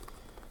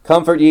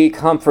comfort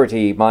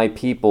ye, my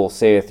people,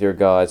 saith your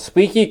God.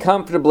 Speak ye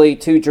comfortably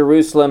to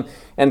Jerusalem,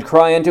 and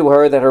cry unto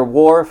her that her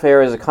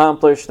warfare is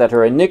accomplished, that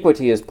her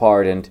iniquity is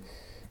pardoned,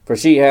 for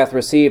she hath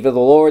received of the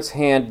Lord's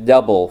hand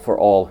double for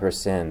all her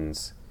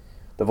sins.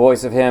 The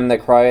voice of him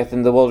that crieth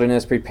in the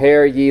wilderness,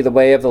 Prepare ye the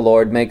way of the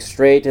Lord, make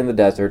straight in the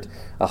desert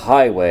a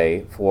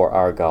highway for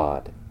our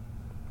God.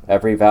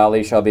 Every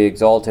valley shall be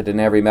exalted, and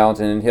every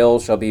mountain and hill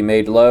shall be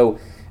made low,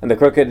 and the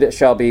crooked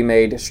shall be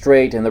made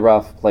straight, and the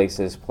rough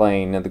places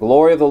plain. And the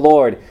glory of the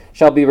Lord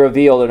shall be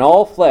revealed, and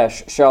all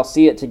flesh shall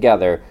see it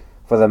together,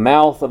 for the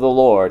mouth of the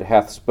Lord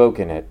hath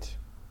spoken it.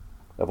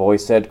 The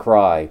voice said,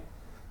 Cry.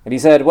 And he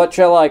said, What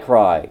shall I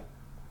cry?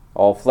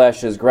 All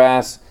flesh is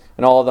grass,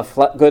 and all the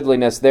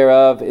goodliness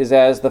thereof is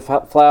as the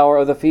flower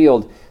of the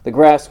field. The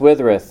grass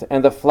withereth,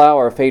 and the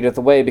flower fadeth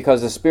away,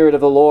 because the Spirit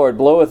of the Lord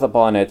bloweth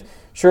upon it.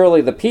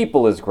 Surely the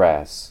people is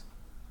grass.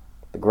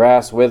 The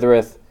grass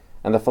withereth,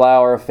 and the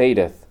flower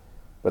fadeth,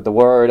 but the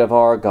word of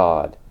our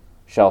God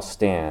shall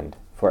stand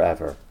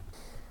forever.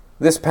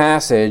 This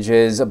passage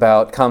is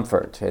about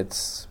comfort.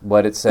 It's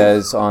what it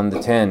says on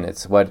the tin.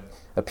 It's what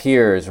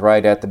appears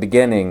right at the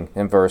beginning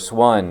in verse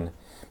 1.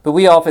 But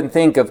we often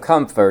think of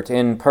comfort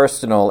in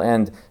personal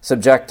and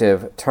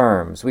subjective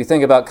terms. We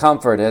think about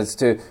comfort as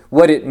to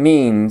what it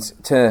means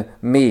to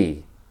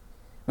me.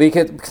 We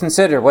could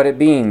consider what it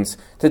means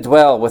to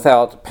dwell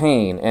without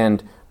pain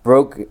and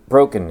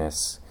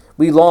brokenness.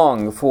 We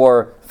long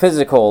for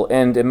physical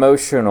and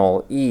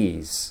emotional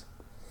ease.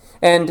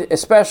 And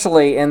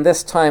especially in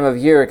this time of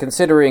year,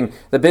 considering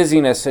the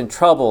busyness and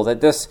trouble that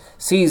this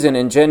season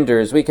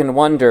engenders, we can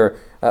wonder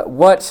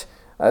what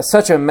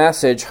such a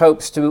message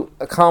hopes to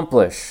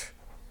accomplish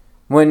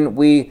when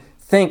we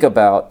think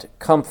about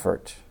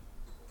comfort.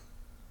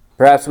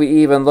 Perhaps we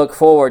even look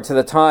forward to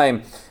the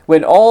time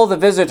when all the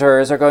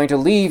visitors are going to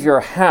leave your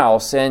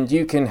house and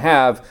you can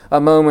have a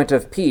moment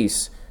of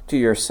peace to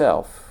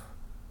yourself.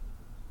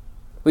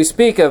 We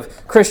speak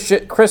of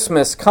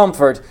Christmas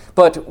comfort,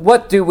 but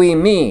what do we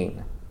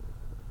mean?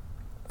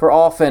 For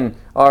often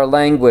our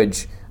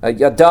language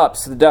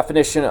adopts the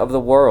definition of the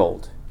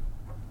world.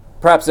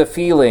 Perhaps a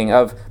feeling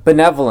of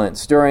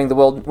benevolence during the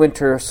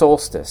winter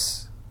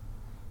solstice.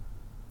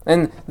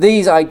 And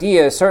these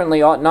ideas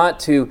certainly ought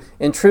not to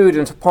intrude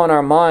upon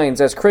our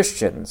minds as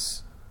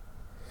Christians.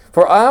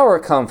 For our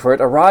comfort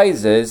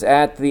arises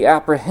at the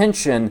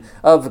apprehension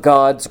of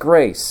God's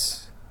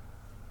grace.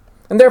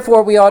 And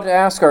therefore we ought to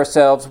ask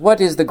ourselves,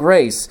 what is the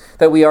grace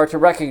that we are to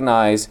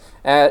recognize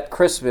at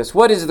Christmas?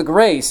 What is the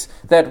grace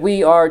that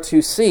we are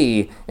to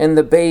see in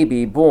the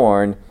baby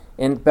born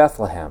in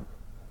Bethlehem?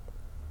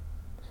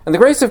 And the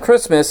grace of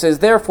Christmas is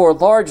therefore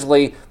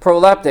largely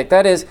proleptic.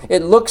 That is,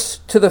 it looks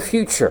to the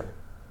future.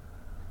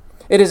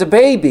 It is a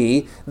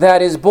baby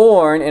that is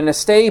born in a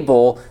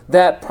stable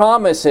that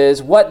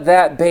promises what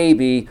that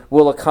baby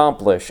will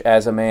accomplish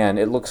as a man.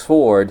 It looks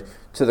forward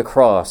to the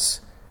cross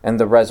and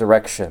the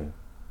resurrection.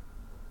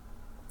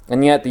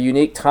 And yet the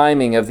unique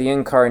timing of the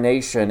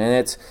incarnation and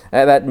its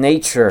that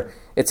nature,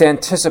 its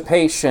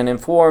anticipation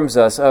informs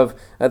us of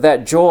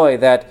that joy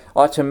that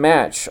ought to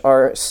match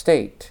our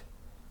state.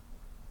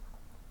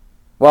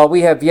 While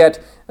we have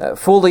yet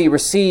fully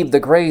received the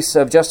grace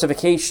of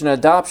justification and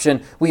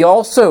adoption, we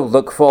also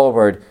look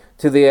forward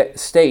to the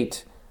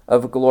state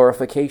of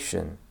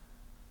glorification.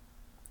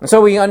 And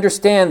so we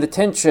understand the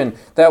tension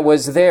that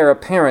was there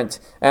apparent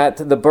at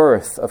the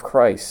birth of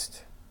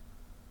Christ.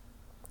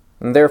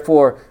 And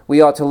therefore, we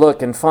ought to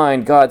look and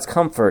find God's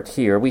comfort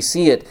here. We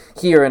see it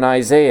here in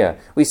Isaiah.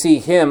 We see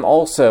him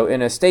also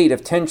in a state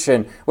of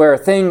tension where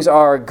things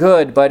are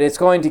good, but it's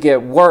going to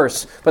get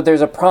worse. But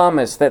there's a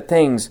promise that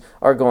things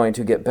are going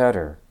to get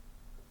better.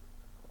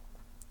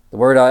 The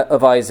word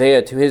of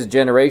Isaiah to his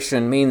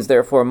generation means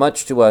therefore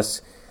much to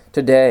us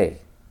today.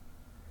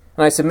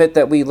 And I submit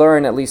that we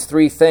learn at least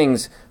three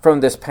things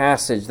from this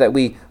passage, that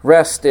we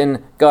rest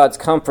in God's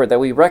comfort, that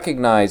we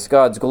recognize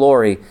God's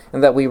glory,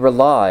 and that we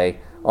rely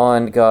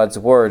on God's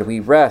word. We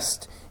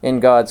rest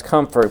in God's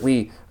comfort.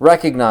 We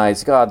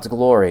recognize God's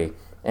glory,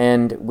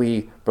 and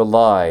we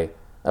rely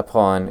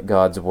upon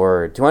God's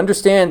word. To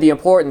understand the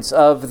importance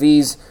of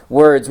these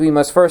words, we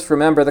must first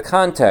remember the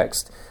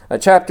context.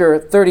 Chapter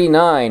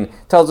 39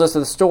 tells us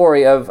the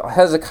story of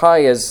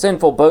Hezekiah's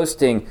sinful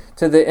boasting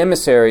to the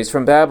emissaries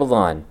from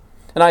Babylon.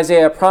 And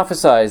Isaiah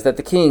prophesies that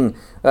the king,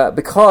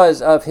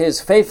 because of his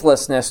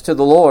faithlessness to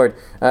the Lord,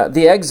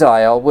 the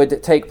exile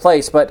would take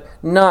place, but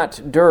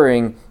not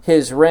during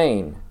his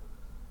reign.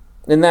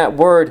 In that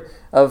word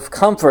of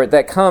comfort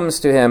that comes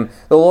to him,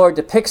 the Lord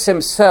depicts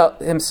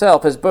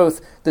himself as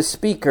both the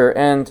speaker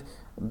and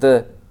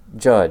the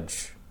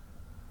judge.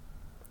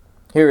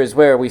 Here is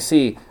where we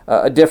see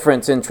a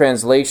difference in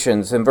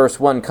translations. In verse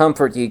 1,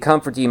 comfort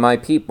ye, my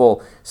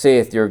people,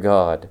 saith your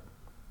God.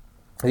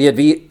 The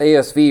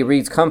ASV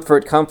reads,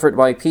 comfort, comfort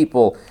my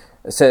people,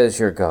 says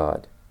your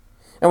God.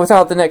 And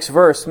without the next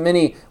verse,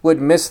 many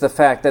would miss the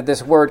fact that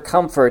this word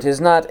comfort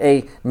is not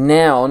a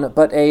noun,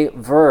 but a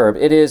verb.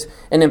 It is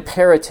an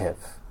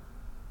imperative.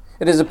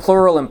 It is a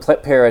plural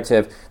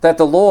imperative that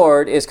the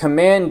Lord is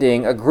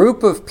commanding a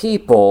group of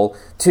people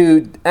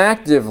to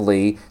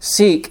actively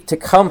seek to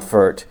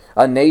comfort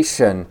a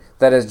nation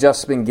that has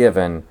just been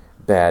given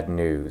bad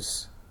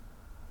news.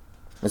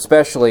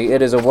 Especially,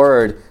 it is a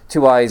word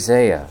to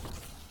Isaiah.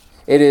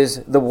 It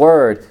is the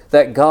word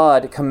that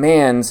God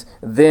commands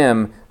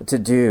them to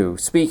do.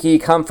 Speak ye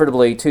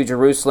comfortably to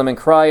Jerusalem, and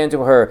cry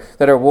unto her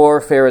that her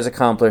warfare is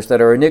accomplished,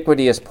 that her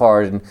iniquity is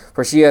pardoned,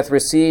 for she hath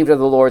received of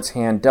the Lord's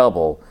hand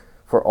double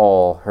for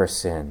all her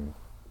sin.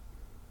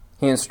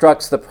 He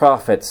instructs the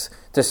prophets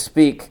to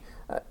speak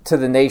to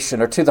the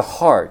nation, or to the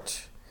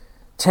heart,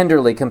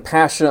 tenderly,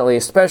 compassionately,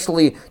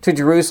 especially to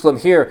Jerusalem.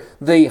 Here,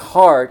 the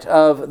heart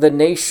of the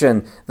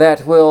nation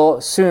that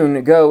will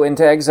soon go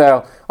into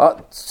exile.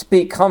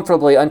 Speak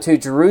comfortably unto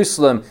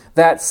Jerusalem,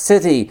 that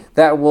city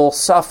that will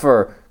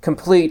suffer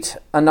complete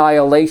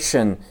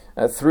annihilation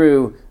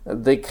through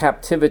the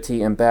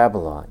captivity in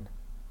Babylon.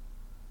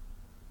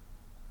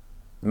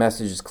 The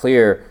message is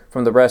clear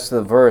from the rest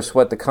of the verse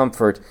what the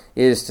comfort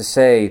is to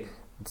say,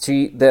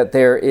 that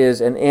there is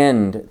an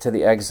end to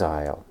the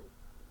exile.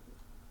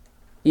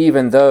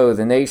 Even though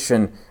the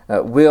nation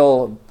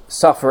will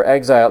suffer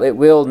exile, it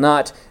will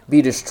not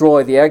be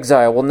destroyed. The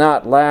exile will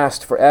not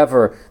last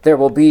forever. There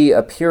will be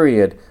a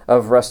period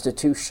of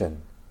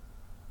restitution.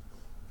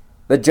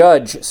 The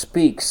judge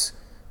speaks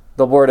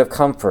the word of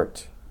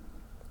comfort.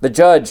 The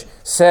judge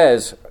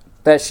says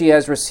that she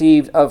has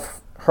received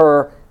of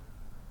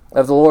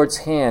the Lord's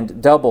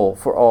hand double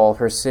for all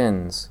her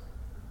sins.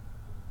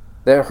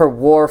 That her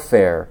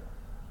warfare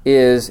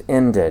is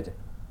ended.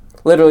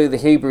 Literally, the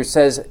Hebrew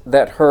says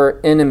that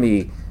her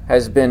enemy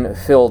has been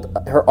filled,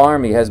 her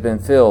army has been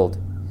filled.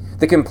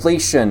 The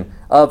completion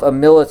of a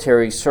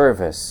military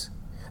service.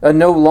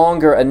 No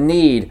longer a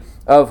need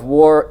of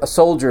war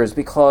soldiers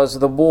because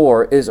the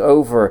war is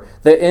over.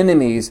 The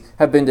enemies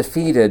have been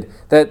defeated,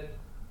 that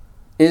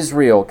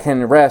Israel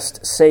can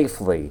rest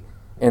safely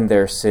in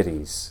their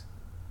cities.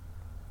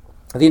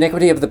 The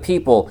iniquity of the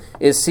people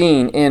is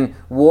seen in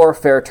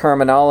warfare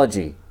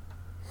terminology.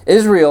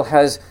 Israel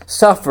has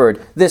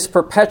suffered this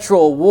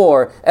perpetual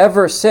war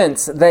ever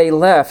since they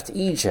left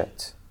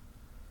Egypt.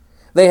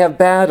 They have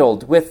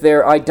battled with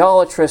their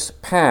idolatrous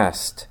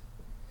past.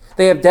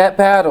 They have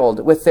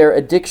battled with their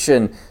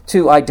addiction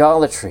to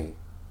idolatry.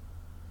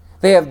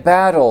 They have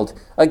battled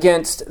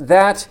against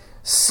that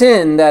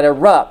sin that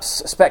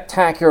erupts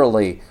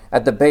spectacularly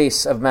at the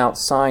base of Mount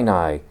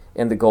Sinai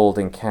in the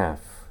golden calf.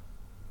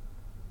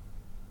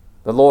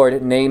 The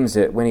Lord names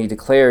it when he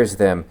declares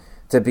them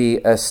to be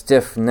a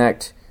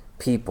stiff-necked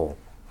people.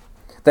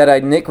 That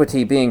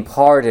iniquity being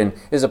pardoned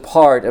is a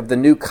part of the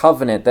new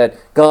covenant that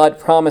God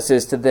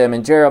promises to them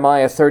in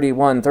Jeremiah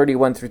 31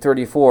 through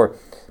 34.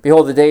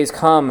 Behold, the days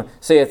come,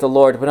 saith the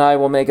Lord, when I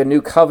will make a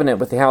new covenant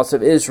with the house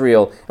of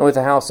Israel and with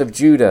the house of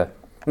Judah,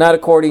 not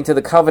according to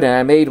the covenant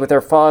I made with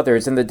their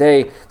fathers in the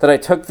day that I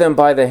took them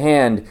by the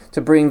hand to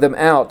bring them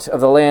out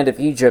of the land of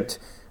Egypt,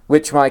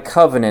 which my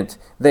covenant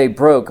they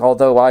broke,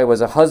 although I was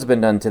a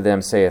husband unto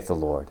them, saith the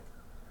Lord.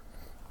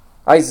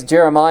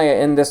 Jeremiah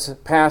in this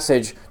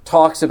passage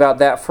talks about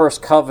that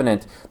first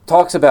covenant,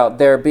 talks about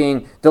their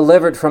being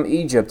delivered from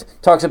Egypt,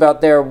 talks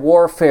about their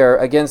warfare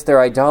against their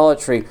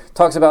idolatry,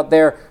 talks about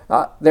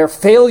their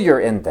failure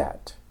in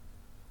that.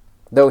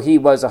 Though he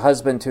was a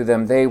husband to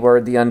them, they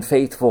were the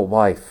unfaithful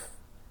wife,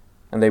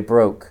 and they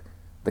broke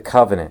the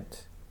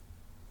covenant.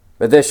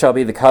 But this shall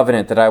be the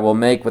covenant that I will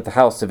make with the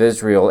house of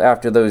Israel.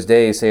 After those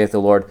days, saith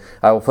the Lord,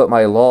 I will put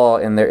my law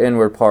in their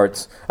inward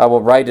parts. I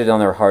will write it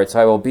on their hearts.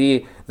 I will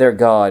be their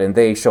God, and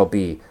they shall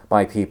be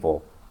my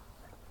people.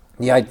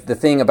 The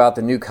thing about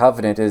the new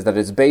covenant is that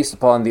it's based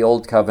upon the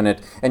old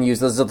covenant and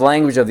uses the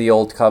language of the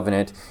old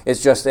covenant.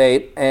 It's just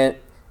an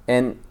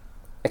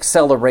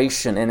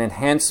acceleration, an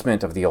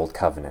enhancement of the old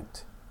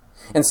covenant.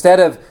 Instead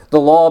of the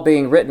law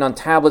being written on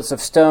tablets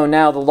of stone,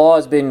 now the law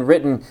is being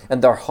written in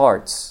their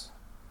hearts.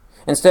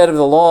 Instead of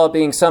the law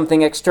being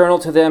something external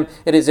to them,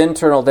 it is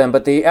internal to them.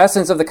 But the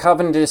essence of the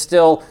covenant is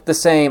still the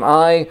same.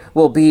 I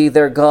will be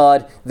their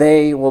God.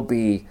 They will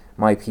be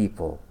my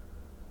people.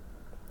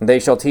 And they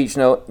shall teach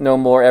no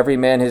more every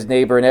man his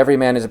neighbor and every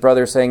man his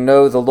brother, saying,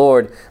 Know the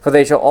Lord, for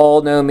they shall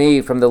all know me,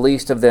 from the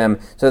least of them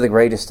to the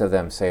greatest of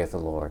them, saith the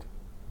Lord.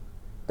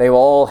 They will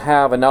all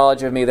have a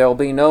knowledge of me. There will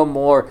be no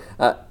more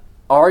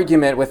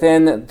argument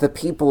within the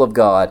people of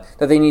God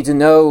that they need to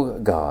know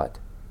God.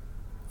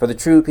 For the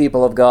true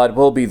people of God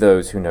will be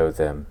those who know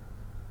them.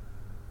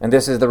 And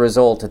this is the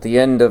result at the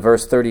end of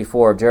verse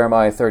 34 of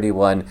Jeremiah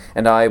 31,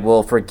 and I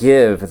will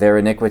forgive their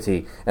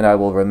iniquity, and I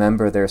will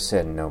remember their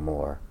sin no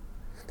more.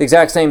 The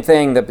exact same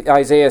thing that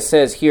Isaiah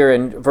says here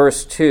in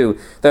verse 2,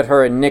 that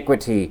her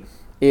iniquity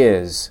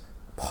is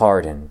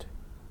pardoned.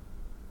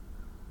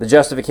 The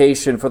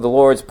justification for the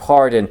Lord's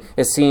pardon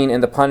is seen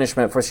in the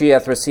punishment, for she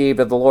hath received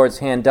of the Lord's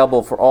hand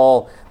double for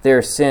all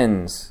their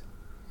sins.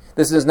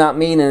 This does not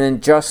mean an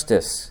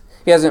injustice.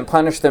 He hasn't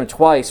punished them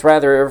twice.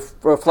 Rather, it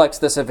reflects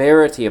the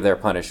severity of their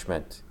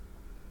punishment.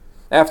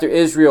 After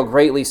Israel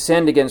greatly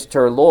sinned against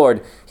her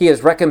Lord, he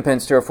has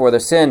recompensed her for the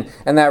sin.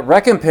 And that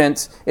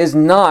recompense is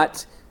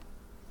not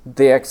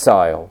the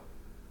exile?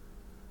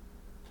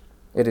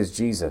 It is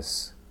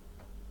Jesus.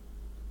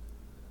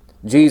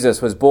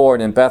 Jesus was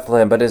born in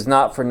Bethlehem, but it is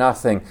not for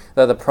nothing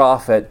that the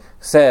prophet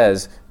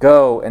says,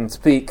 "Go and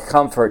speak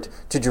comfort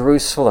to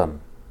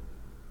Jerusalem."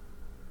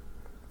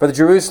 For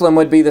Jerusalem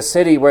would be the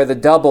city where the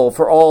double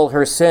for all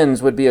her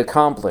sins would be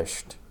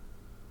accomplished.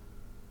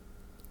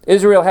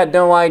 Israel had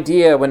no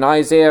idea when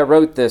Isaiah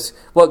wrote this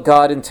what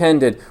God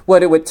intended,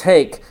 what it would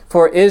take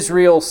for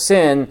Israel's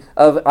sin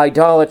of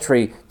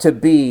idolatry to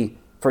be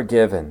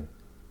forgiven.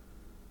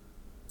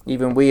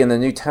 Even we in the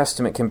New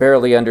Testament can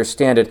barely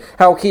understand it.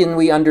 How can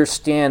we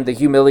understand the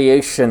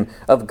humiliation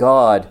of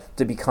God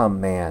to become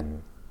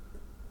man?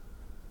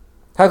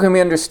 How can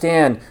we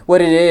understand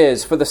what it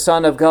is for the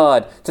Son of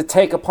God to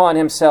take upon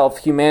himself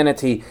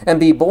humanity and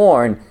be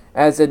born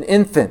as an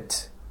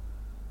infant,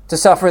 to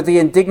suffer the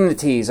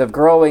indignities of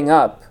growing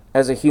up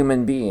as a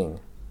human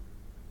being?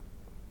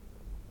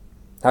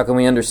 How can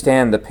we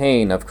understand the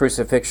pain of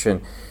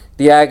crucifixion,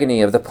 the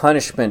agony of the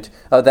punishment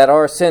that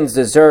our sins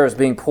deserves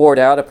being poured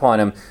out upon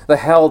him, the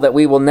hell that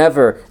we will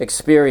never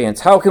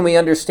experience? How can we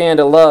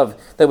understand a love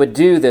that would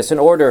do this in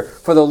order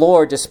for the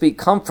Lord to speak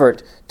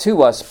comfort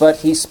to us? But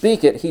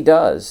he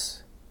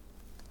does.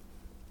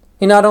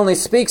 He not only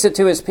speaks it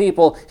to his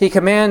people, he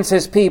commands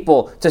his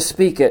people to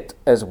speak it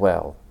as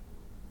well.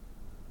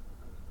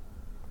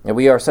 And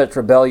we are such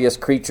rebellious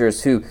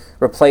creatures who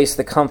replace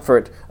the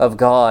comfort of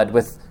God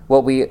with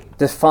what we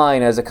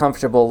define as a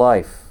comfortable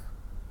life,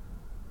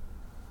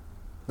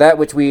 that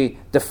which we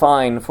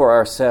define for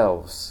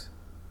ourselves.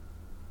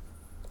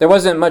 There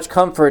wasn't much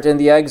comfort in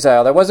the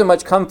exile. There wasn't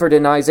much comfort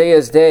in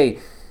Isaiah's day.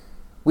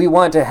 We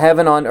want a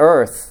heaven on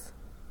earth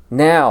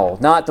now,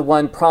 not the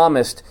one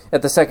promised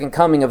at the second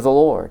coming of the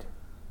Lord.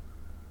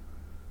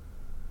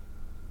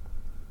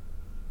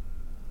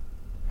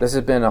 This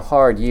has been a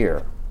hard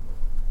year.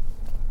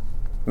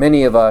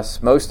 Many of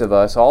us, most of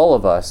us, all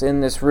of us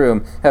in this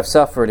room have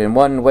suffered in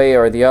one way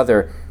or the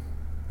other.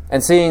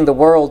 And seeing the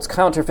world's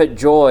counterfeit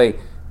joy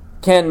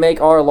can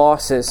make our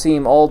losses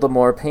seem all the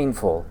more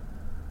painful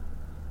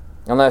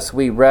unless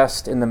we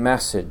rest in the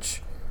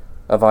message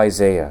of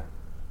Isaiah.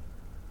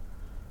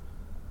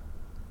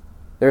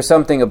 There's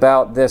something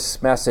about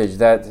this message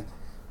that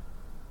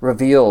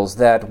reveals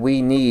that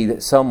we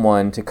need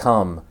someone to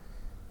come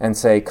and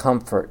say,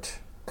 "Comfort,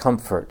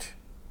 comfort."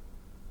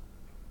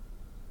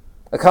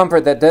 A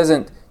comfort that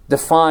isn't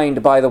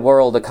defined by the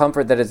world, a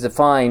comfort that is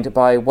defined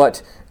by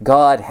what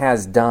God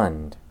has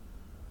done.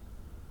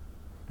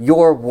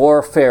 Your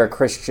warfare,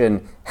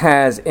 Christian,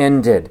 has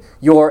ended.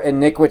 Your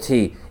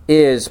iniquity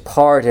is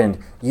pardoned.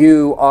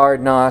 You are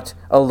not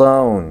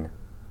alone.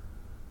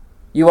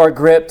 You are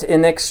gripped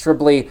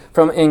inextricably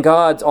in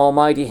God's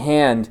almighty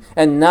hand,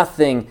 and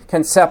nothing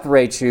can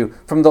separate you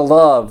from the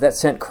love that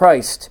sent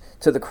Christ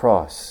to the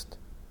cross.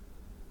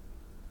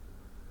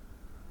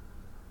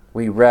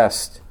 We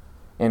rest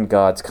in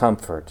God's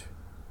comfort.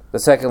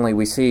 But secondly,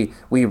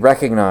 we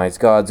recognize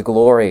God's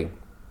glory.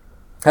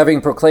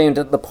 Having proclaimed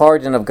the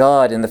pardon of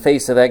God in the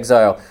face of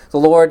exile, the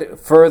Lord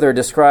further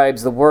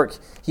describes the work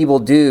he will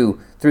do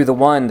through the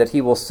one that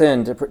he will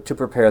send to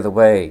prepare the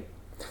way.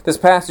 This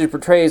passage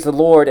portrays the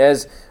Lord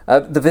as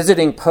the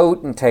visiting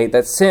potentate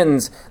that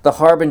sends the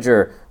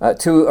harbinger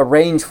to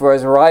arrange for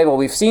his arrival.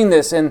 We've seen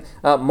this in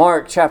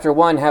Mark chapter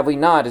 1, have we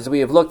not, as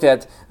we have looked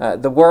at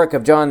the work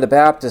of John the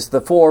Baptist,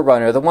 the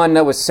forerunner, the one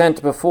that was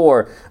sent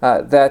before,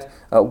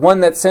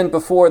 one that sent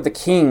before the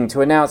king to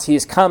announce he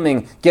is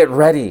coming, get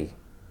ready.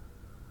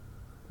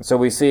 So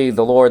we see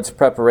the Lord's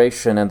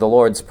preparation and the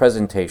Lord's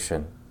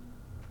presentation.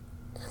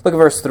 Look at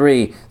verse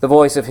 3. The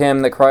voice of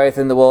him that crieth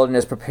in the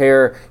wilderness,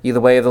 prepare ye the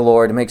way of the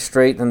Lord, make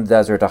straight in the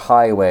desert a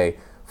highway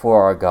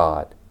for our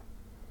God.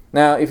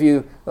 Now, if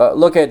you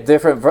look at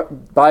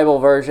different Bible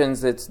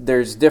versions,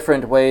 there's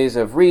different ways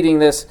of reading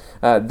this.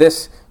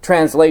 This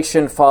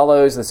translation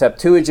follows the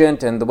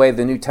Septuagint and the way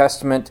the New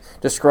Testament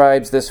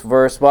describes this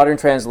verse. Modern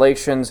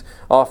translations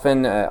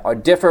often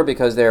differ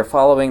because they're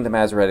following the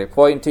Masoretic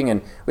pointing,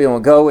 and we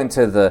won't go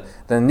into the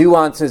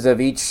nuances of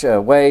each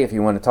way. If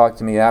you want to talk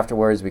to me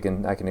afterwards,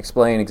 I can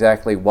explain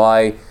exactly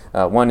why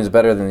one is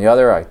better than the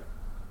other.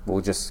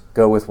 We'll just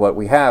go with what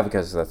we have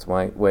because that's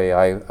my way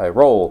I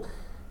roll.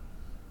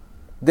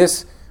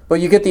 But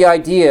you get the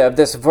idea of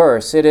this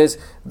verse. It is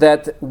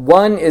that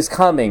one is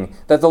coming,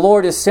 that the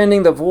Lord is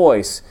sending the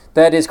voice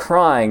that is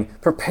crying,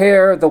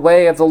 prepare the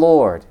way of the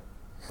Lord.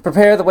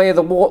 Prepare the way of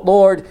the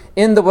Lord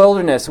in the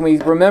wilderness. And we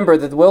remember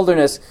that the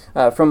wilderness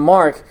from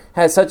Mark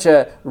has such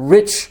a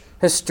rich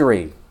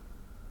history.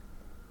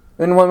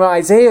 And when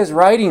Isaiah is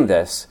writing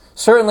this,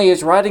 certainly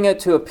is writing it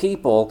to a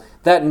people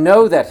that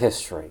know that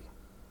history.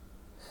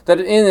 That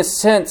in a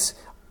sense,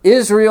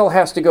 Israel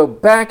has to go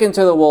back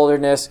into the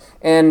wilderness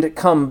and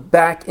come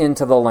back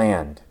into the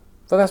land.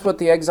 So that's what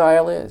the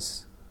exile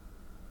is.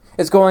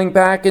 It's going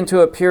back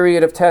into a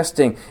period of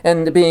testing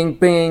and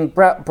being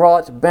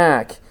brought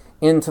back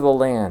into the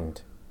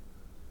land.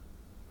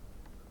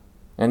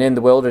 And in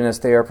the wilderness,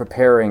 they are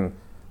preparing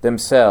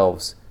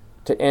themselves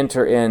to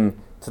enter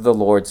into the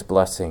Lord's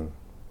blessing.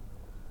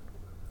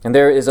 And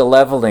there is a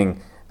leveling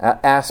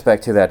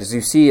aspect to that. As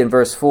you see in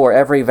verse 4,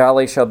 every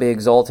valley shall be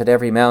exalted,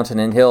 every mountain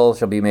and hill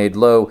shall be made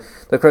low,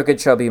 the crooked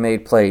shall be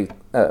made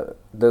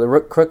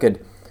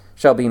crooked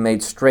shall be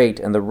made straight,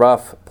 and the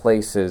rough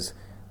places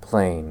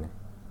plain.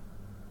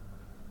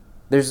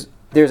 There's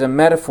a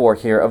metaphor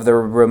here of the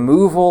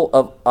removal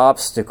of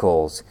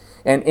obstacles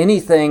and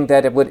anything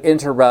that would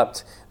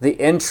interrupt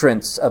the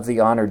entrance of the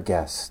honored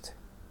guest.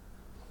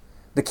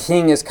 The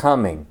king is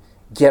coming.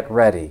 Get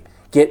ready.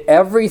 Get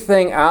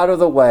everything out of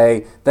the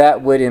way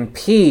that would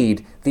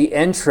impede the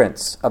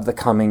entrance of the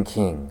coming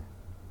king.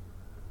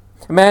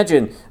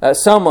 Imagine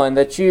someone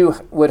that you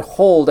would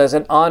hold as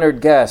an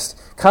honored guest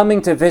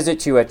coming to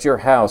visit you at your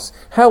house.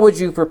 How would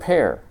you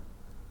prepare?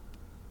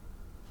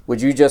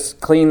 Would you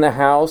just clean the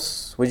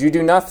house? Would you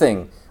do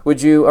nothing?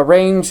 Would you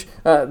arrange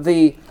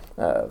the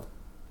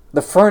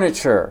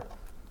furniture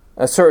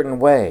a certain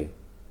way?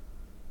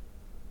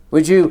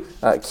 Would you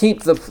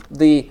keep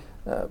the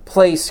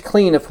place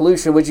clean of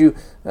pollution? Would you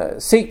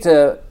seek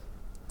to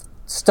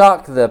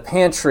stock the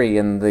pantry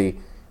and the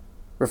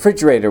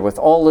refrigerator with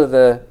all of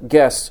the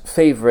guests'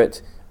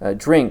 favorite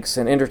drinks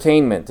and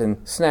entertainment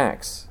and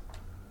snacks?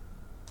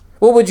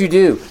 What would you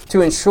do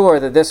to ensure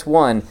that this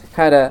one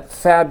had a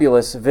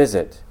fabulous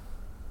visit?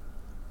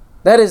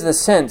 That is the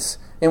sense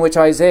in which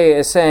Isaiah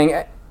is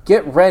saying,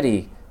 get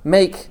ready,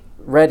 make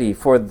ready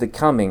for the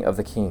coming of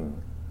the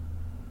king.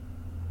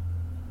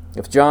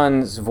 If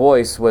John's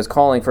voice was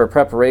calling for a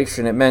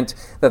preparation, it meant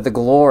that the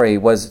glory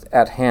was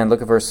at hand.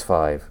 Look at verse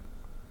 5.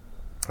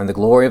 And the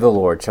glory of the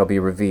Lord shall be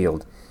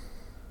revealed,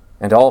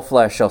 and all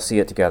flesh shall see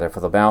it together,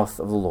 for the mouth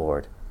of the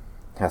Lord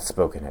hath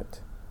spoken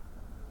it.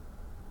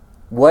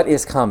 What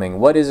is coming?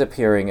 What is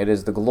appearing? It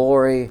is the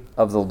glory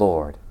of the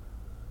Lord.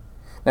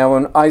 Now,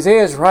 when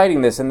Isaiah is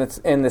writing this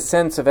in the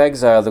sense of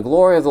exile, the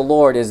glory of the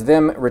Lord is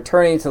them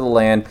returning to the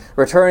land,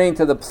 returning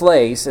to the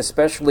place,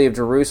 especially of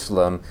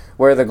Jerusalem,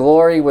 where the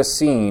glory was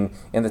seen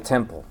in the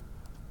temple.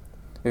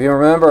 If you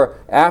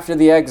remember, after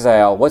the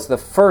exile, what's the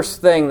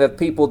first thing that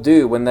people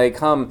do when they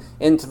come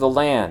into the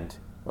land?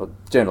 Well,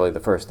 generally the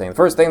first thing. The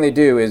first thing they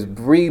do is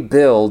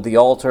rebuild the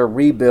altar,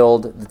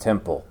 rebuild the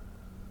temple.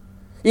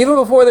 Even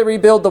before they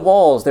rebuild the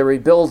walls, they're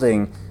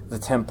rebuilding the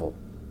temple.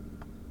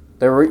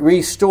 They're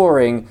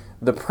restoring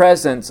the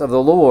presence of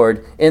the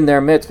Lord in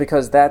their midst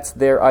because that's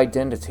their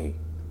identity.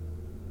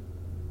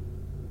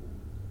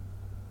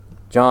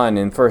 John,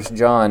 in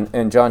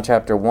John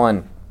chapter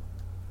 1,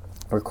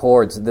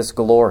 records this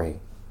glory.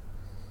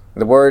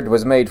 The Word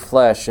was made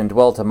flesh and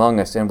dwelt among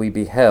us, and we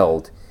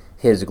beheld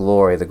His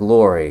glory, the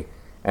glory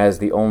as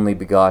the only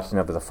begotten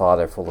of the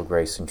Father, full of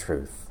grace and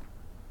truth.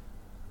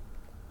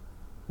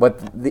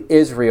 What the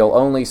Israel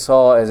only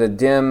saw as a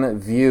dim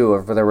view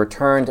of the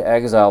return to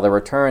exile, the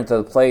return to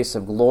the place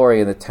of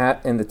glory in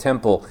the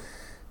temple,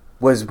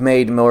 was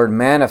made more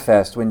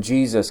manifest when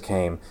Jesus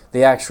came.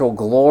 The actual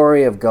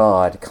glory of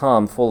God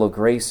come full of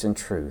grace and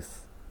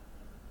truth.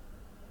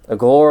 A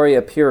glory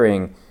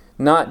appearing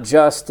not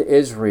just to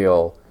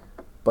Israel,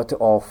 but to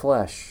all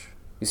flesh.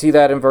 You see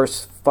that in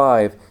verse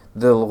 5.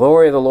 The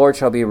glory of the Lord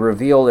shall be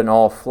revealed, and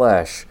all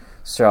flesh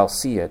shall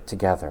see it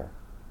together.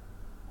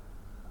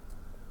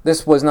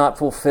 This was not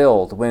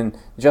fulfilled when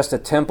just a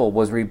temple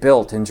was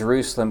rebuilt in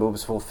Jerusalem. It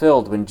was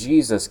fulfilled when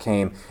Jesus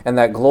came, and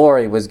that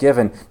glory was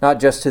given not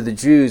just to the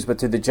Jews, but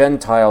to the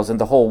Gentiles and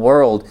the whole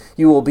world.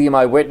 You will be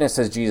my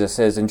witnesses, Jesus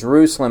says, in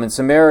Jerusalem and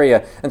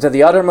Samaria and to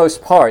the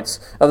uttermost parts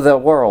of the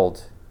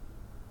world.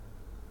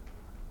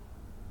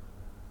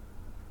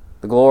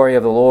 The glory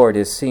of the Lord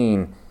is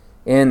seen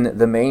in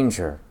the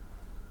manger.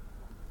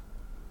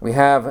 We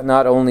have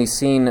not only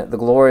seen the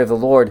glory of the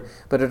Lord,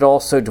 but it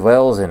also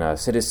dwells in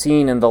us. It is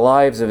seen in the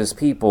lives of His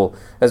people.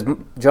 As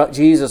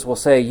Jesus will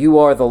say, you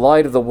are the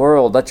light of the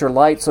world. Let your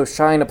light so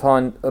shine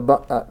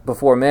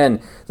before men,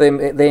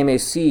 they may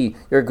see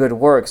your good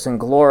works and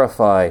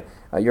glorify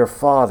your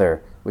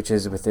Father which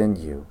is within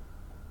you.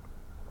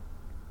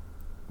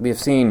 We have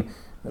seen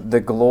the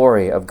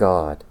glory of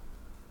God,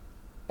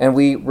 and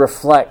we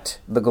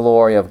reflect the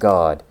glory of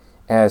God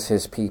as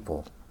His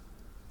people.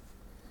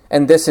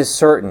 And this is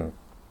certain,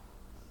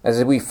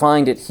 as we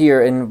find it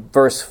here in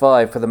verse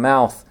 5, for the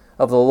mouth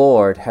of the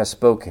Lord has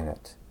spoken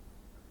it.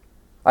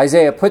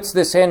 Isaiah puts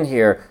this in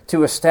here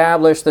to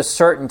establish the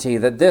certainty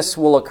that this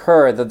will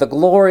occur, that the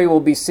glory will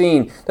be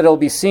seen, that it will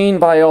be seen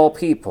by all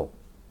people.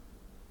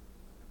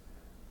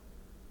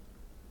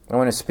 I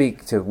want to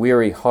speak to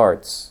weary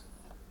hearts,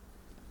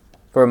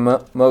 for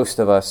most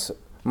of us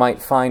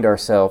might find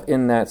ourselves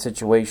in that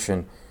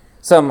situation.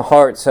 Some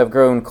hearts have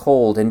grown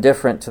cold,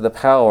 indifferent to the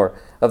power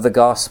of the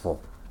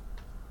gospel,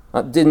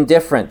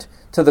 indifferent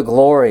to the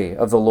glory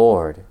of the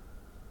Lord.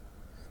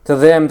 To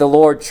them, the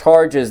Lord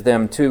charges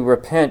them to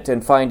repent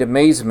and find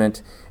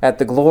amazement at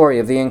the glory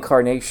of the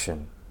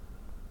incarnation.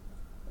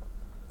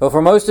 But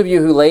for most of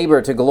you who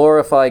labor to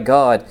glorify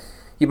God,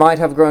 you might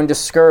have grown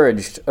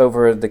discouraged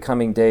over the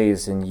coming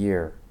days and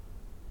year.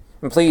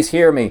 And please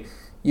hear me.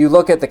 You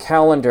look at the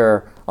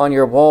calendar on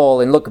your wall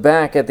and look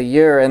back at the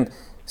year and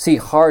see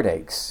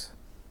heartaches.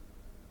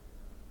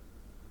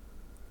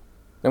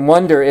 and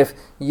wonder if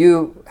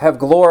you have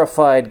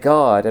glorified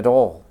God at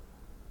all.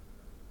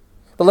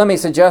 But let me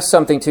suggest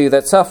something to you,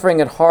 that suffering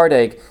and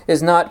heartache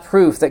is not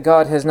proof that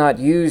God has not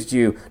used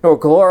you nor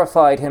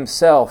glorified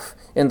himself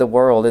in the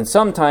world. And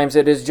sometimes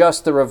it is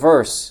just the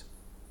reverse.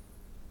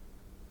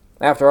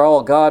 After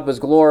all, God was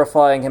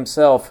glorifying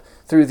himself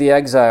through the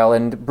exile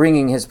and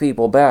bringing his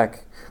people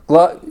back.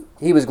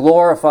 He was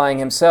glorifying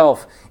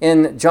himself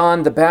in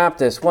John the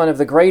Baptist, one of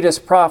the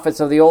greatest prophets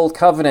of the Old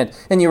Covenant.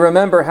 And you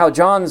remember how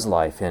John's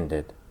life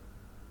ended.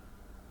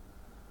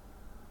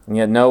 And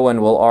yet no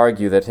one will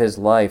argue that his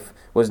life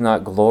was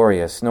not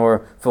glorious,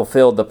 nor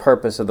fulfilled the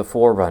purpose of the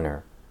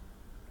forerunner.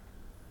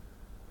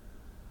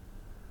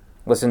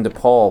 Listen to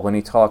Paul when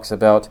he talks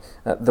about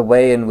the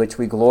way in which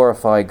we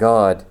glorify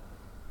God.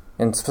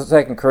 In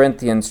 2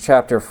 Corinthians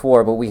chapter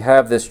 4, but we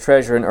have this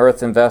treasure in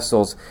earthen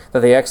vessels, that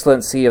the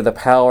excellency of the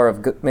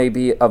power may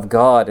be of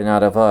God and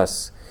not of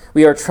us.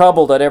 We are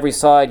troubled at every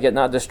side, yet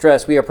not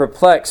distressed. We are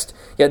perplexed,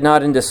 yet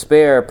not in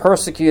despair,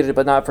 persecuted,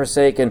 but not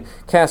forsaken,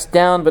 cast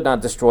down, but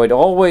not destroyed,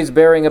 always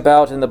bearing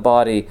about in the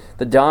body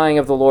the dying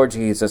of the Lord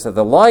Jesus, that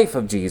the life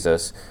of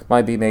Jesus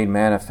might be made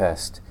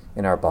manifest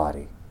in our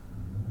body.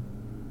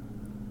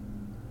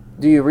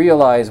 Do you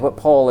realize what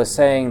Paul is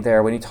saying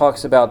there when he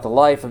talks about the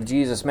life of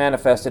Jesus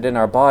manifested in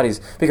our bodies?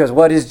 Because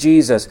what is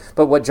Jesus?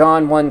 But what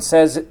John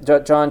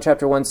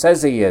chapter 1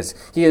 says he is.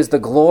 He is the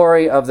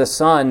glory of the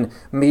Son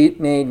made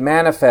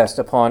manifest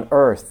upon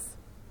earth.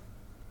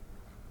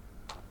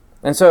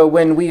 And so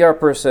when we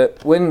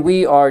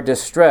are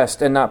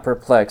distressed and not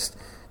perplexed,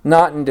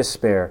 not in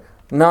despair,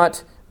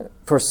 not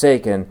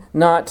forsaken,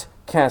 not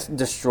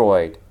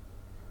destroyed,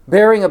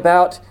 bearing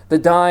about the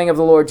dying of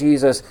the Lord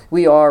Jesus,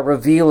 we are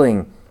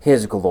revealing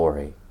his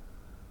glory.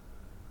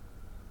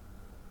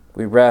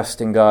 We rest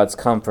in God's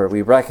comfort.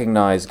 We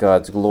recognize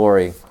God's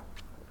glory.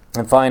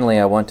 And finally,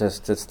 I want us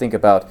to think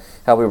about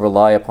how we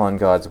rely upon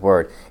God's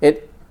word.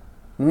 It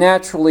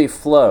naturally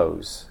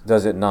flows,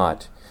 does it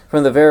not?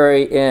 From the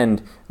very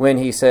end, when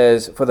he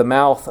says, for the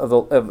mouth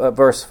of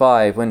verse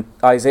 5, when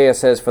Isaiah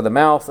says, for the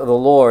mouth of the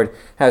Lord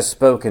has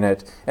spoken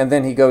it. And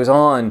then he goes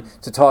on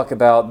to talk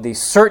about the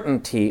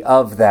certainty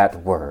of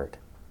that word.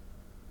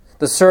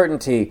 The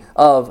certainty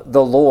of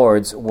the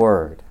Lord's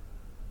word.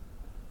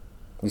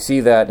 You see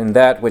that in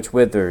that which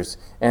withers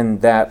and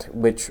that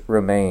which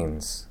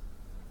remains.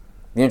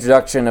 The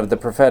introduction of the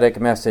prophetic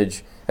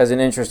message has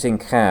an interesting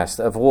cast.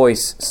 A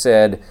voice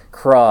said,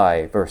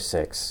 cry, verse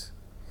 6.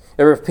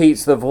 It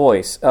repeats the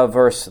voice of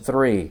verse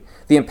 3,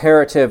 the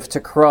imperative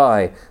to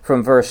cry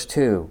from verse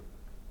 2.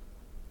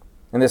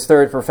 In this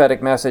third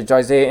prophetic message,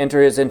 Isaiah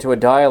enters into a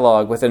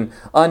dialogue with an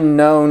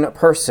unknown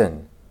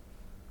person.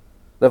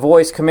 The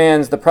voice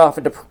commands the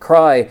prophet to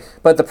cry,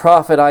 but the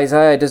prophet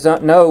Isaiah does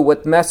not know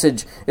what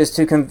message he is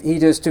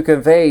to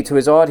convey to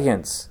his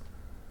audience.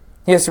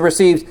 He has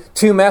received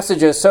two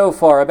messages so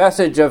far, a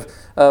message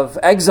of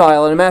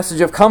exile and a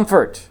message of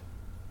comfort.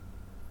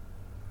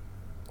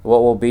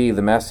 What will be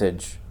the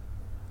message?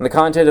 And the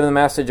content of the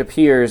message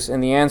appears in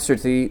the answer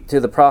to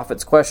the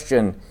prophet's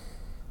question.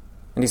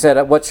 And he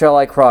said, what shall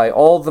I cry?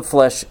 All the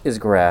flesh is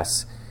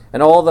grass,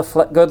 and all the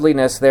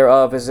goodliness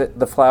thereof is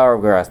the flower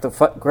of grass. The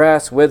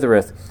grass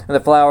withereth, and the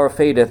flower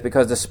fadeth,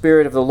 because the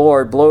Spirit of the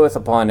Lord bloweth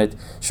upon it.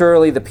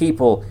 Surely the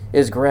people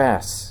is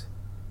grass.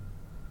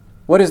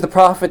 What is the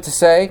prophet to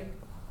say?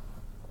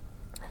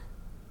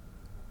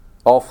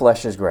 All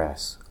flesh is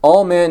grass.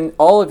 All men,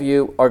 all of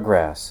you are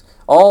grass.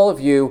 All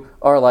of you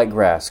are like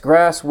grass.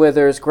 Grass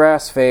withers,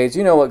 grass fades.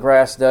 You know what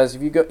grass does.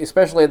 If you go,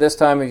 especially at this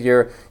time of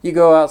year, you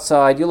go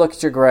outside, you look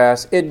at your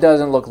grass, it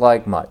doesn't look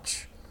like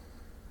much.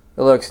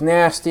 It looks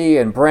nasty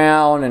and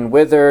brown and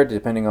withered,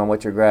 depending on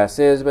what your grass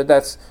is, but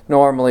that's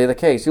normally the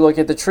case. You look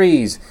at the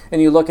trees,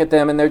 and you look at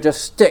them, and they're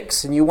just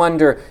sticks, and you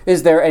wonder,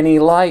 is there any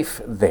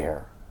life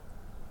there?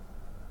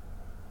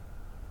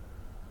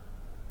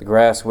 The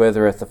grass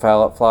withereth, the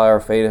flower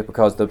fadeth,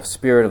 because the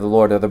Spirit of the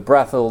Lord, or the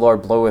breath of the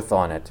Lord, bloweth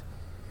on it.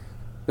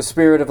 The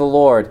Spirit of the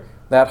Lord,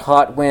 that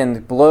hot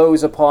wind,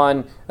 blows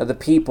upon the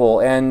people,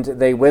 and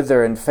they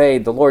wither and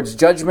fade. The Lord's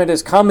judgment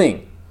is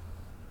coming.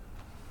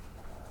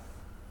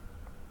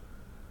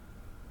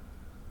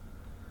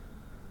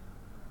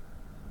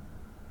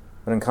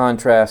 But in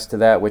contrast to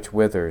that which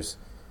withers,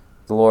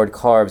 the Lord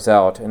carves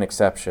out an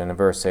exception. In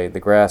verse 8, the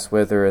grass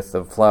withereth,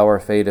 the flower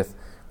fadeth,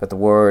 but the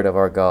word of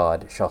our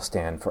God shall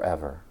stand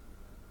forever.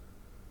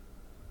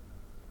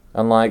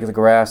 Unlike the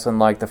grass,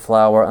 unlike the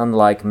flower,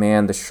 unlike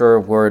man, the sure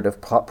word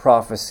of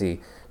prophecy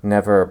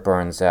never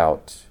burns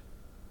out.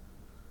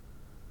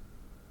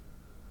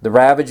 The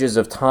ravages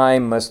of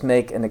time must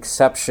make an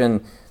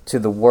exception to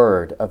the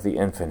word of the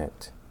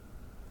infinite.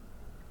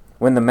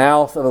 When the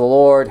mouth of the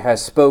Lord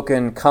has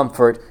spoken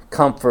comfort,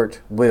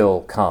 comfort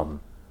will come.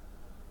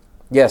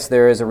 Yes,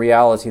 there is a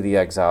reality of the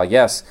exile.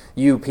 Yes,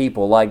 you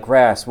people, like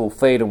grass, will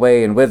fade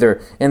away and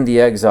wither in the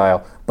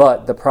exile,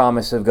 but the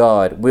promise of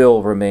God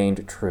will remain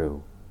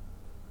true.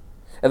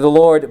 And the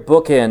Lord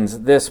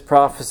bookends this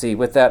prophecy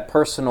with that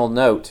personal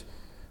note.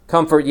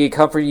 Comfort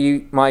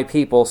ye, my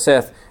people,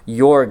 saith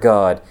your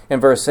God.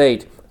 In verse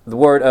 8, the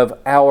word of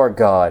our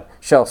God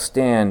shall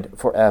stand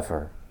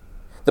forever.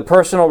 The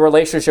personal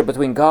relationship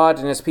between God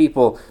and his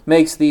people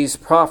makes these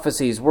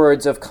prophecies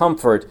words of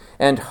comfort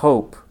and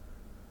hope.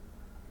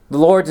 The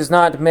Lord does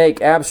not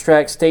make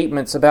abstract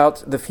statements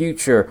about the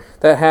future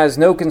that has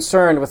no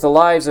concern with the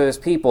lives of his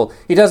people.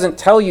 He doesn't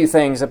tell you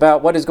things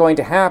about what is going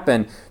to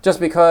happen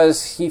just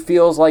because he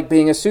feels like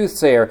being a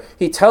soothsayer.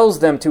 He tells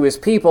them to his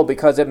people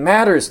because it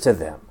matters to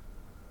them,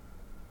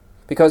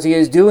 because he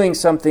is doing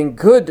something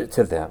good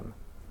to them,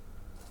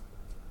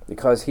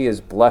 because he is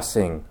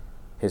blessing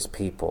his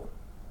people.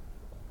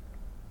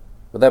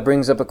 But that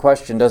brings up a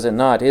question, does it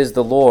not? Is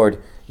the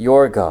Lord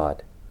your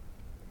God?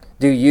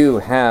 Do you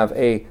have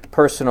a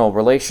personal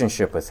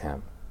relationship with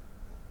him?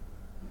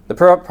 The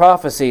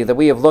prophecy that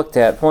we have looked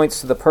at points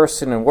to the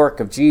person and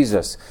work of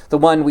Jesus, the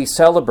one we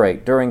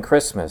celebrate during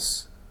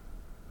Christmas.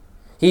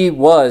 He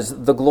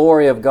was the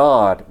glory of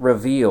God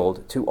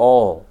revealed to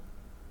all.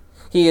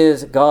 He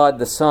is God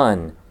the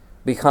Son,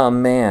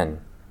 become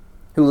man,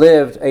 who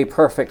lived a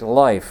perfect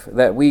life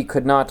that we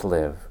could not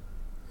live,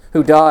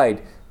 who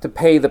died to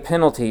pay the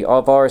penalty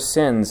of our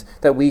sins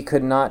that we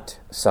could not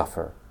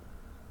suffer.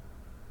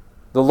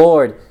 The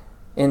Lord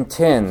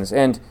intends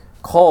and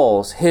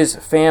calls his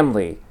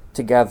family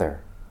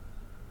together.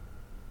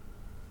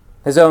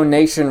 His own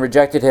nation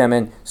rejected him,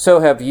 and so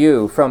have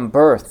you from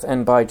birth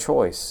and by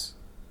choice.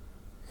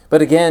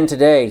 But again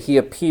today he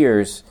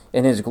appears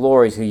in his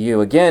glory to you.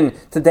 Again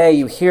today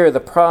you hear the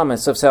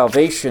promise of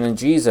salvation in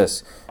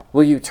Jesus.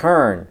 Will you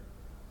turn?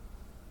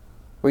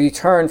 Will you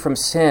turn from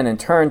sin and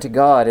turn to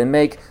God and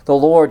make the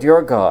Lord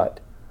your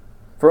God?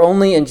 For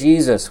only in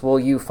Jesus will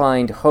you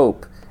find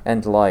hope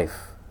and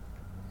life.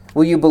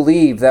 Will you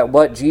believe that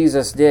what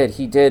Jesus did,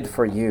 he did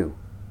for you?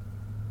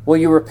 Will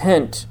you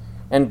repent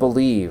and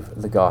believe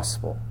the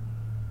gospel?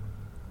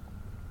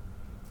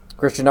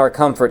 Christian, our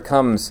comfort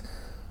comes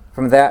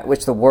from that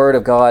which the Word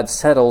of God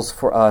settles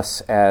for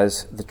us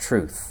as the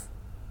truth.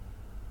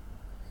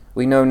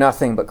 We know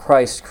nothing but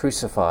Christ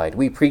crucified.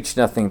 We preach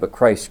nothing but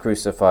Christ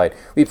crucified.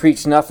 We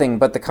preach nothing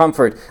but the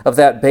comfort of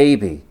that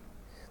baby.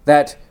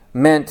 That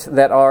meant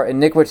that our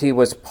iniquity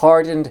was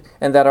pardoned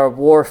and that our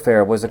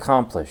warfare was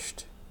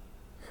accomplished.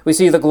 We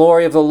see the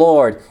glory of the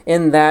Lord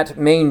in that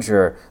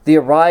manger, the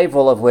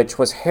arrival of which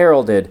was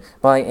heralded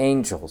by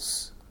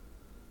angels.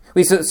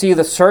 We see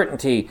the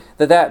certainty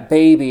that that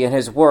baby and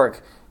his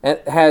work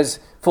has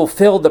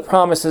fulfilled the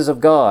promises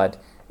of God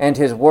and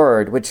his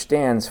word, which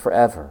stands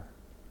forever.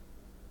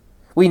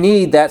 We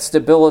need that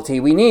stability.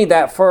 We need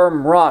that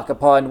firm rock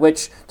upon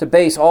which to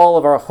base all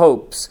of our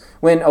hopes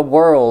when a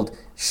world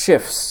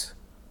shifts.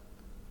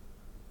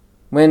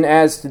 When,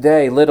 as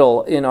today,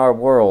 little in our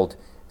world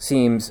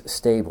seems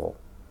stable.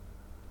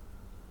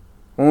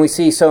 When we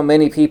see so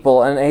many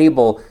people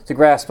unable to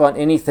grasp on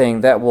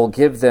anything that will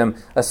give them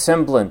a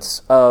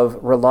semblance of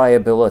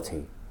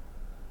reliability.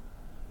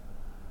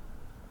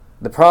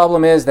 The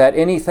problem is that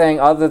anything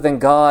other than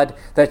God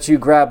that you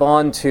grab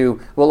onto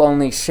will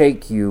only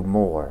shake you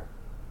more.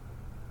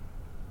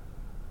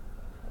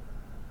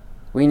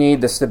 We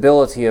need the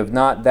stability of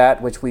not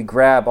that which we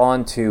grab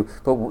onto,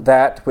 but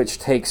that which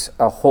takes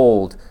a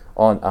hold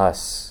on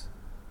us.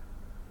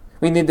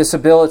 We need the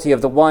stability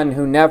of the one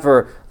who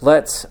never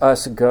lets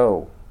us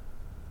go.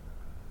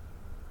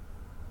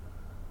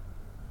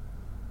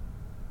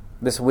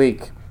 This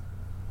week,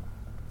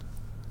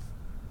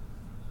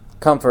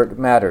 comfort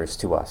matters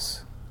to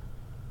us.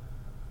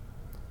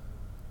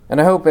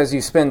 And I hope as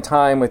you spend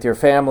time with your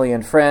family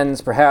and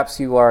friends, perhaps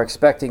you are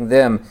expecting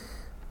them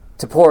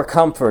to pour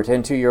comfort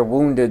into your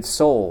wounded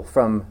soul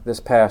from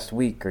this past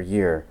week or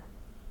year.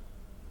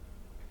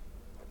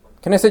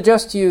 Can I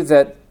suggest to you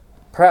that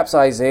perhaps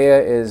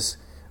Isaiah is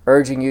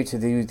urging you to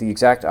do the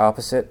exact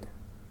opposite?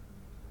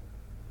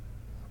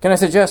 Can I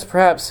suggest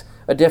perhaps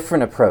a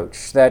different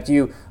approach, that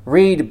you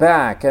read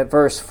back at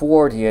verse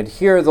 40 and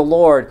hear the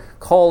Lord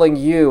calling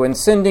you and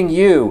sending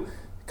you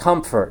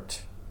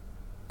comfort.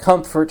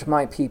 Comfort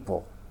my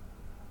people.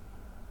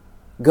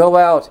 Go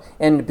out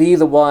and be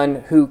the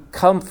one who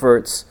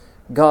comforts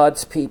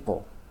God's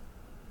people.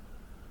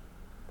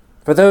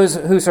 For those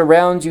who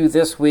surround you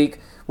this week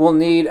will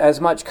need as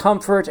much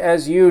comfort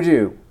as you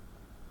do,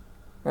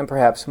 and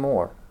perhaps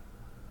more.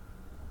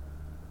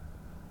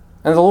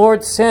 And the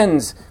Lord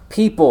sends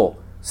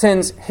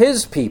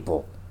his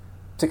people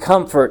to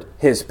comfort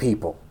his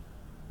people.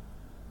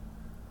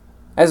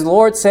 As the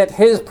Lord sent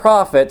his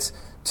prophets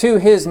to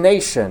his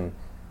nation,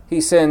 he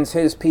sends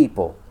his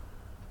people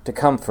to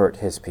comfort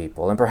his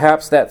people. And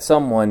perhaps that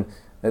someone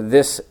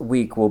this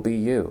week will be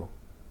you.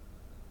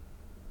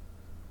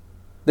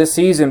 This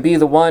season, be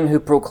the one who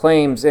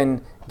proclaims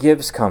and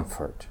gives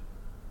comfort.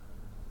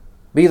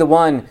 Be the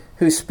one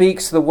who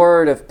speaks the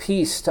word of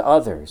peace to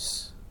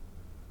others.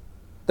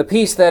 The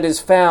peace that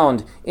is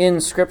found in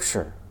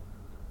Scripture.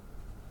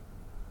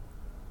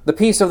 The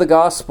peace of the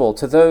gospel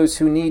to those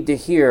who need to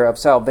hear of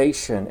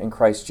salvation in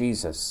Christ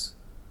Jesus.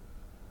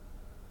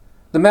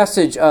 The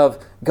message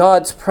of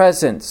God's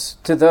presence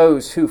to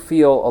those who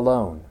feel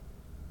alone.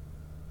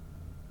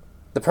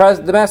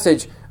 The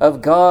message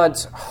of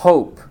God's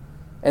hope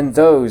and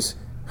those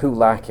who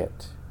lack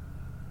it.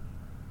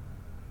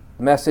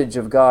 The message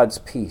of God's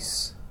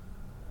peace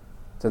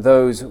to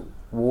those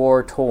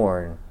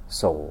war-torn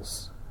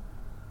souls.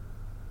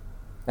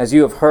 As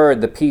you have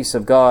heard the peace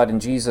of God in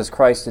Jesus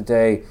Christ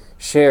today,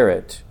 share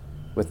it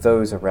with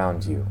those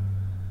around you.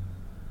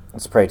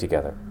 Let's pray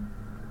together.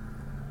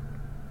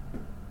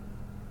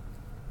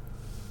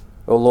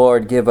 O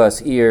Lord, give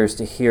us ears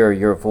to hear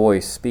your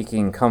voice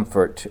speaking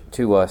comfort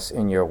to us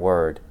in your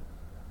word.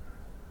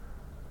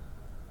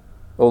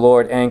 O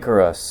Lord,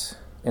 anchor us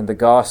in the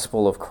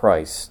gospel of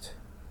Christ,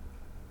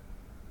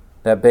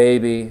 that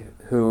baby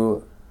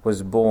who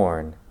was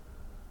born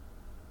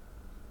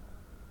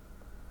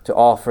to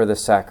offer the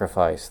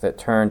sacrifice that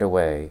turned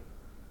away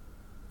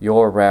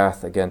your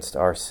wrath against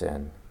our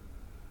sin.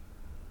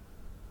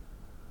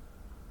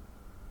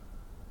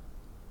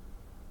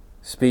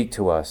 Speak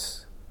to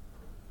us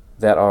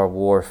that our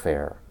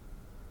warfare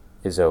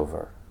is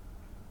over.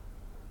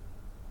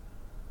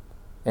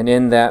 And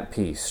in that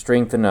peace,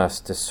 strengthen us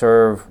to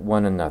serve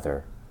one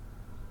another,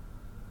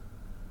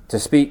 to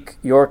speak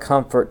your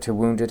comfort to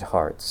wounded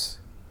hearts,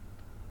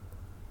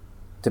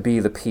 to be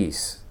the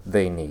peace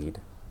they need.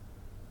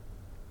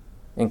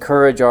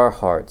 Encourage our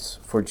hearts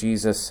for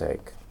Jesus'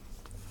 sake.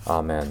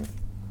 Amen.